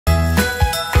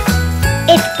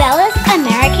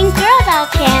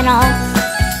channel.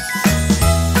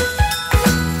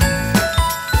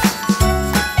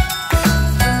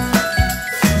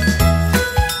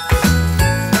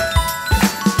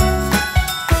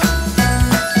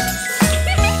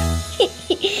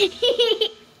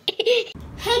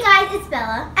 Hey guys, it's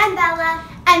Bella. And Bella.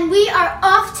 And we are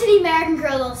off to the American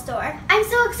Girl store. I'm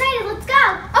so excited, let's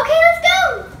go. Okay, let's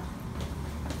go.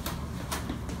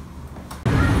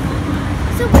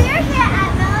 So we're here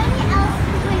at Melanie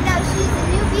Ellison's window. She's a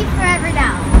newbie forever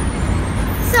now.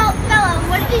 So Bella,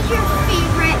 what is your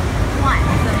favorite one?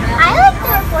 I like the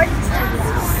recording stuff.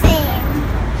 Same.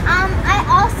 I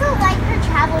also like her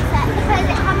travel set because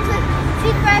it comes with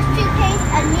toothbrush, toothpaste,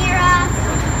 a mirror.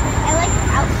 I like her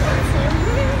outfit too.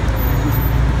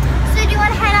 So do you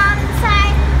want to head on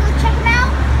inside and go check them out?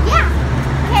 Yeah.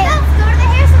 Okay, let's go to the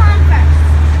hair salon first.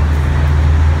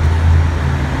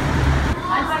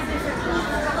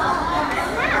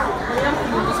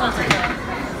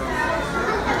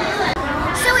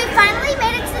 So we finally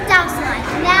made it to the down salon.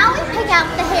 Now we pick out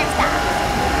the hairstyle.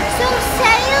 So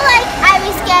say like I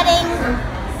was getting,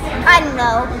 I don't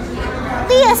know,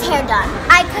 Leah's hair done.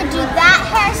 I could do that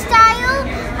hairstyle.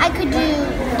 I could do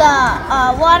the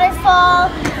waterfall,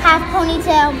 half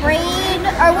ponytail braid,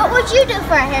 or what would you do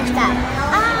for a hairstyle?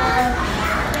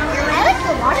 I like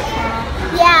the waterfall.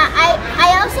 Yeah,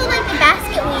 I also like the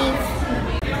basket weave.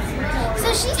 So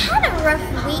she's had a rough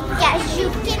week, as you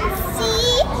can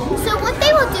see. So what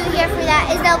they will do here for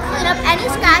that is they'll clean up any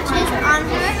scratches on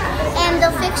her, and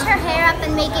they'll fix her hair up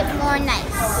and make it more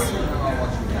nice.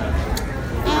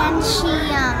 And she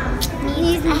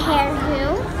needs a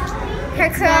hairdo. Her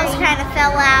curls kind of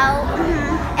fell out,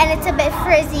 and it's a bit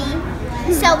frizzy.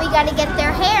 So we got to get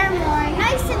their hair more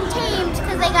nice and tamed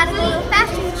because they got to go to a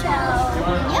fashion show.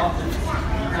 Yep.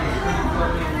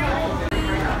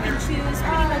 And choose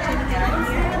pretty much anything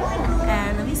here.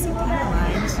 And let me see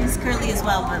Caroline. She's curly as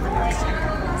well, but the first year.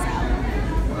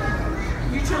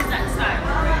 You chose that style.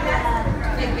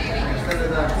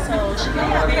 So she can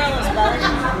have curl as well.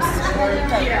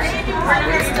 She can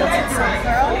probably still get some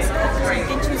curls. So you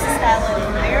can choose a style of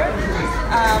the hair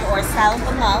or a style of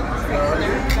the mug for either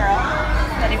girl.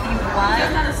 But if you want to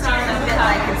keep it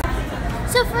like it's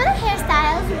So for the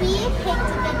hairstyles, we picked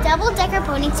the double-decker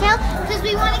ponytail because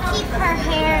we want to keep her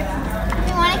hair.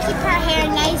 We want to keep her hair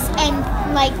nice and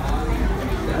like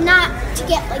not to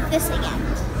get like this again.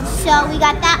 So we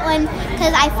got that one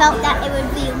because I felt that it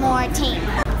would be more tame.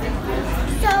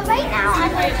 So right now I'm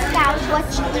going to pick out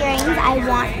which earrings I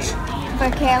want for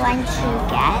Caroline to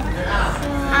get.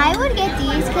 I would get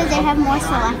these because they have more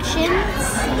selections.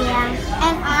 Yeah.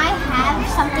 And I have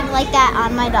something like that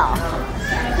on my doll.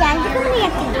 Yeah, I'm going to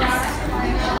get these.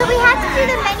 So we had to do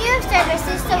the menu of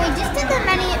services, so we just did the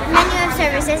menu of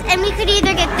services, and we could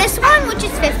either get this one, which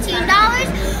is $15,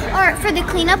 or for the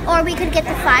cleanup, or we could get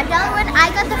the $5 one. I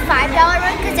got the $5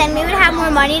 one because then we would have more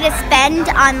money to spend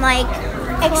on like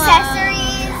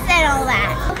accessories and all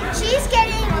that. She's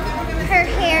getting her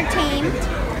hair tamed.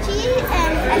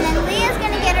 And then Leah's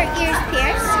gonna get her ears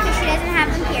pierced because she doesn't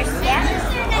have them pierced yet.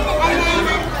 And then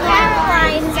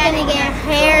Caroline's gonna get her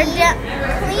hair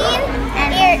clean,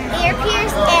 ear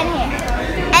pierced, and hair.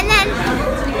 And then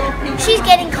she's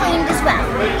getting cleaned as well.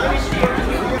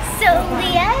 So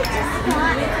Leah just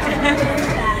got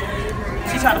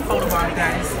She tried to photobomb me,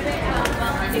 guys.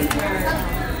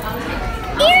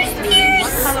 ears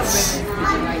pierced.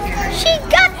 She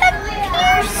got them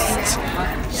pierced.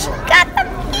 She got them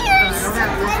pierced.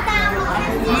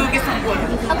 We'll get some wood.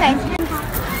 Okay.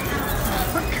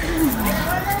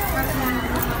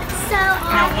 So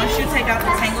Now, once you take out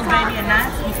the tangles, baby, and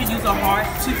knots, you can use a hard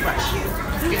toothbrush.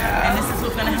 And this is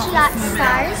what's going to help she got you smooth it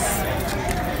out. stars.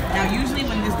 Now, usually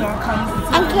when this doll comes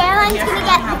into And Caroline's gonna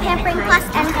get the Pampering Plus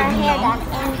and her hair done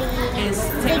is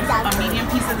and take the big done. a medium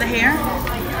piece of the hair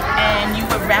and you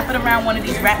would wrap it around one of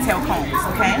these rat tail combs,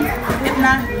 okay? If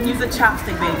not, use a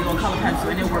chopstick, baby, or a color pencil,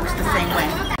 and it works the same way.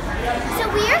 So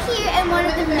we are here in one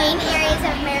of the main areas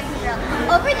of American Girl.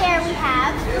 Over there we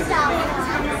have the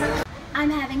dolls. I'm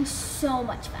having so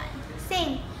much fun.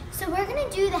 Same. So we're gonna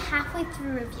do the halfway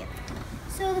through review.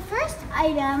 So the first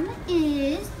item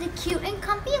is the Cute and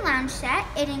Comfy Lounge Set.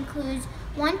 It includes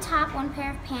one top, one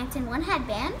pair of pants, and one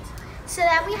headband. So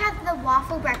then we have the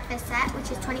Waffle Breakfast Set,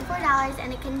 which is $24,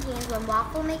 and it contains one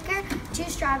waffle maker, 2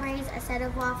 strawberries, a set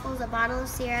of waffles, a bottle of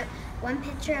syrup, 1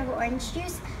 pitcher of orange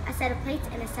juice, a set of plates,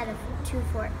 and a set of 2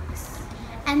 forks.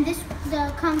 And the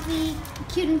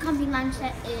Cute and Comfy Lounge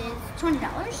Set is $20.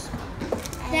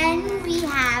 Then we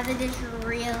have this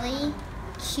really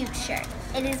cute shirt.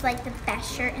 It is like the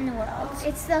best shirt in the world.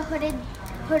 It's the hooded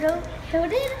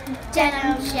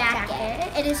denim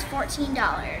jacket. It is $14.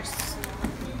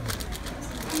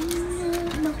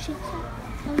 milkshake set.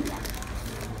 Oh yeah.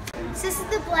 So this is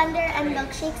the blender and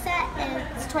milkshake set, and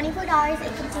it's $24.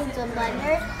 It contains one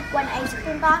blender, one ice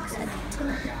cream box.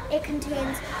 It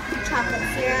contains chocolate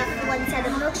syrup, one set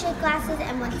of milkshake glasses,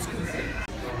 and one scoop.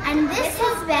 And this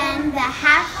has been the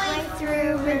halfway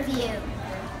through review.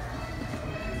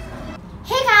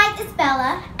 Hey guys, it's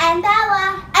Bella and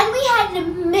Bella, and we had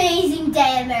an amazing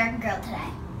day at American Girl today.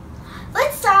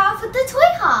 Let's start off with the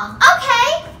toy haul.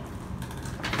 Okay.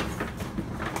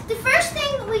 The first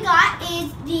thing we got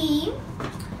is the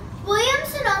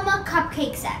Williams-Sonoma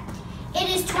cupcake set. It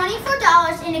is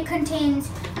 $24 and it contains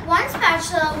one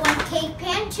spatula, one cake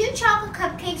pan, 2 chocolate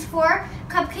cupcakes, 4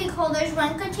 cupcake holders,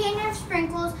 1 container of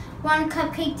sprinkles, 1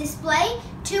 cupcake display,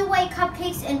 2 white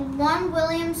cupcakes, and 1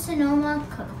 Williams-Sonoma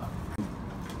cookbook.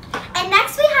 And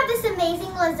next we have this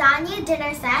amazing lasagna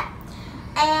dinner set,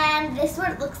 and this is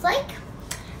what it looks like.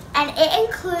 And it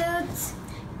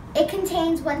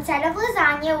contains 1 set of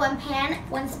lasagna, 1 pan,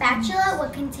 1 spatula,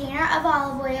 1 container of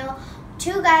olive oil,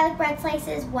 2 garlic bread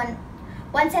slices, 1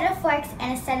 set of forks,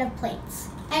 and a set of plates.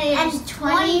 And it is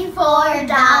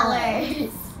 $24.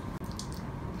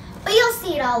 But you'll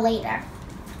see it all later.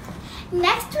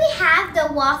 Next we have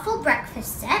the waffle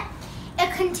breakfast set.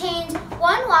 It contains 1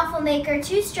 waffle maker,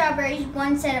 2 strawberries,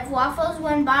 1 set of waffles,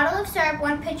 1 bottle of syrup,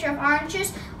 1 pitcher of orange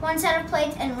juice, 1 set of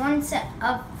plates, and 1 set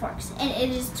of forks. And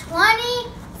it is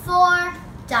 $24.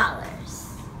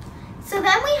 So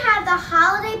then we have the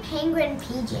holiday penguin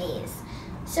PJs.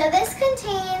 So this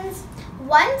contains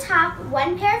 1 top,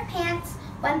 1 pair of pants,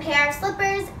 1 pair of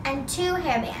slippers, and 2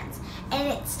 hairbands. And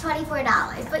it's $24,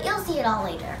 but you'll see it all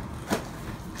later.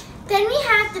 Then we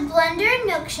have the blender and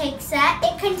milkshake set.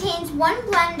 It contains 1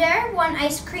 blender, 1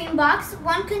 ice cream box,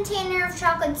 1 container of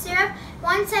chocolate syrup,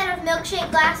 1 set of milkshake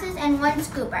glasses, and 1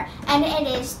 scooper. And it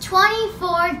is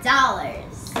 $24.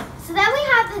 So then we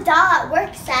have the doll at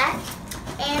work set.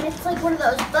 And it's like one of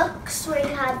those books where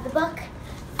you have the book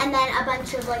and then a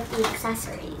bunch of like the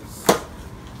accessories.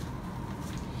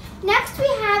 Next we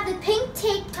have the pink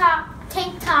tank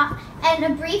top and a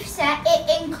brief set. It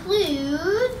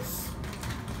includes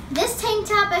this tank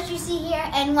top as you see here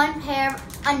and 1 pair of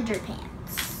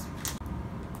underpants.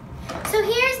 So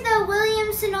here's the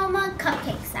Williams-Sonoma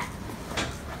cupcake set.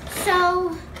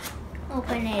 So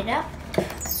open it up.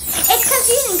 It's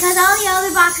confusing because all the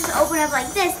other boxes open up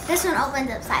like this. This one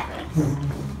opens up sideways.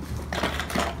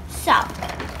 So,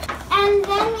 and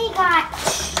then we got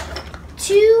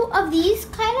 2 of these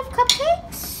kind of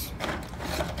cupcakes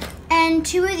and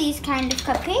 2 of these kind of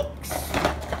cupcakes.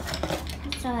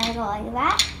 So they go like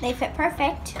that. They fit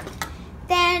perfect.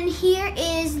 Then here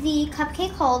is the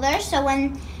cupcake holder. So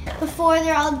before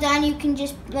they're all done, you can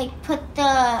just like put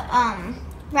the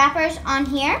wrappers on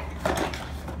here.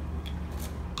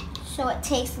 So it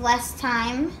takes less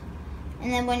time.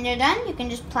 And then when they're done, you can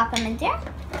just plop them in there.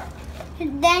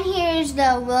 And then here's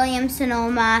the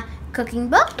Williams-Sonoma cooking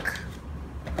book.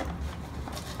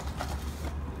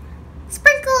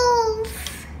 Sprinkles.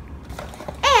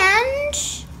 And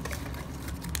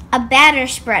a batter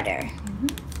spreader.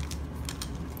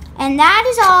 And that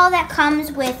is all that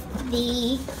comes with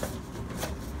the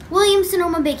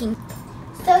Williams-Sonoma baking.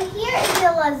 So here is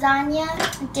the lasagna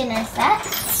dinner set.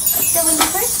 So when you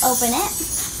first open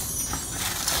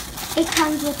it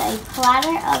comes with a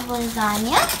platter of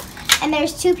lasagna. And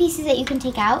there's 2 pieces that you can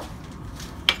take out.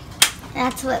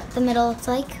 That's what the middle looks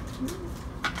like.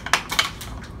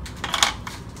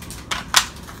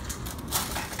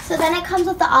 So then it comes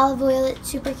with the olive oil. It's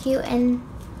super cute, and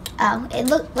it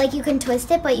looks like you can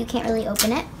twist it, but you can't really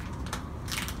open it.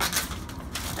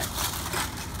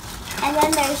 And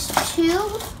then there's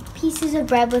 2 pieces of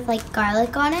bread with like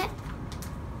garlic on it.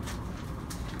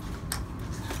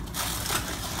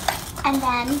 And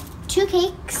then 2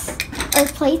 cakes or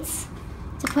plates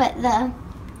to put the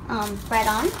bread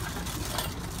on.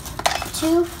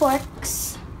 2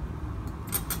 forks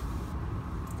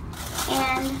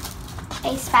and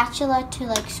a spatula to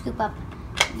like scoop up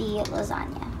the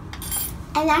lasagna.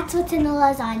 And that's what's in the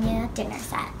lasagna dinner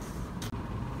set.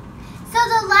 So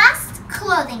the last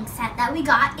clothing set that we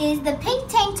got is the pink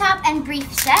tank top and brief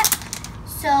set.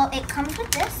 So it comes with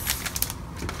this.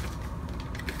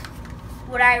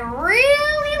 What I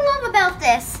really love about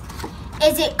this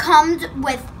is it comes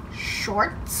with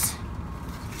shorts.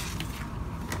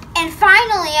 And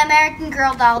finally, American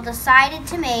Girl doll decided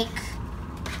to make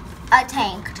a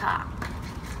tank top.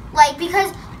 Like,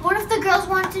 because what if the girls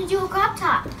wanted to do a crop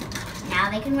top? Now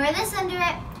they can wear this under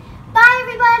it. Bye,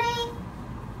 everybody.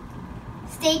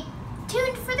 Stay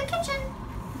tuned for the kitchen.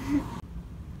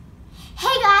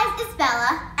 Hey guys, it's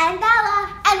Bella and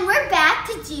we're back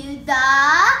to do the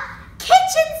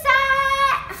kitchen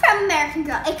set.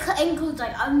 American Girl. It includes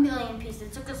like a million pieces.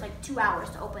 It took us like 2 hours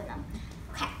to open them.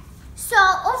 Okay, so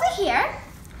over here,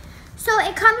 so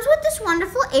it comes with this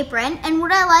wonderful apron, and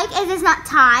what I like is it's not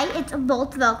tie, it's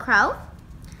both Velcro.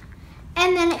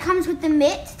 And then it comes with the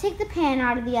mitt to take the pan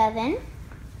out of the oven.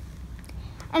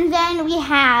 And then we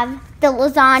have the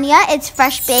lasagna. It's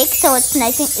fresh baked, so it's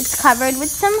nice and it's covered with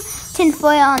some tin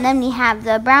foil. And then we have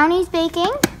the brownies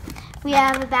baking. We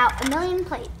have about 1 million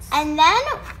plates. And then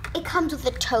it comes with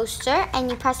a toaster,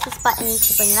 and you press this button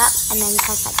to bring it up, and then you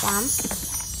press that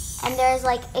down. And there's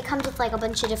like, it comes with like a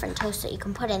bunch of different toasts that you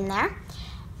can put in there.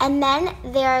 And then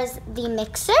there's the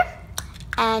mixer,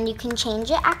 and you can change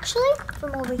it actually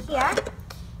from over here.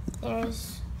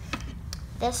 There's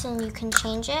this, and you can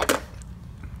change it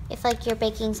if like you're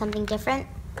baking something different.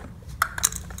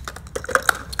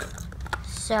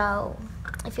 So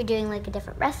if you're doing like a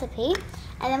different recipe.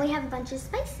 And then we have a bunch of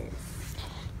spices.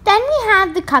 Then we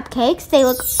have the cupcakes. They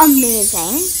look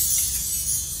amazing.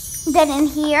 Then in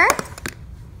here,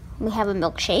 we have a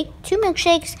milkshake, 2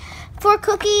 milkshakes. For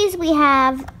cookies, we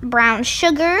have brown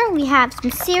sugar. We have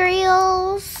some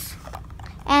cereals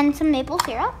and some maple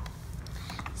syrup.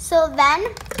 So then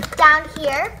down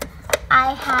here,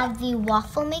 I have the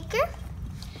waffle maker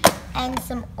and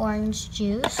some orange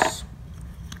juice.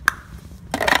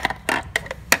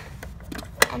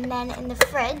 And then in the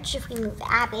fridge, if we move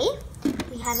Abby,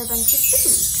 we have a bunch of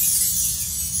food.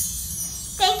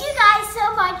 Thank you guys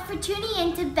so much for tuning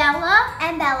in to Bella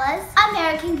and Bella's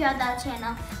American Girl Doll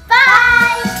channel.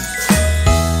 Bye!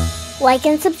 Like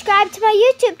and subscribe to my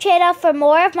YouTube channel for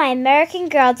more of my American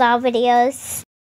Girl Doll videos.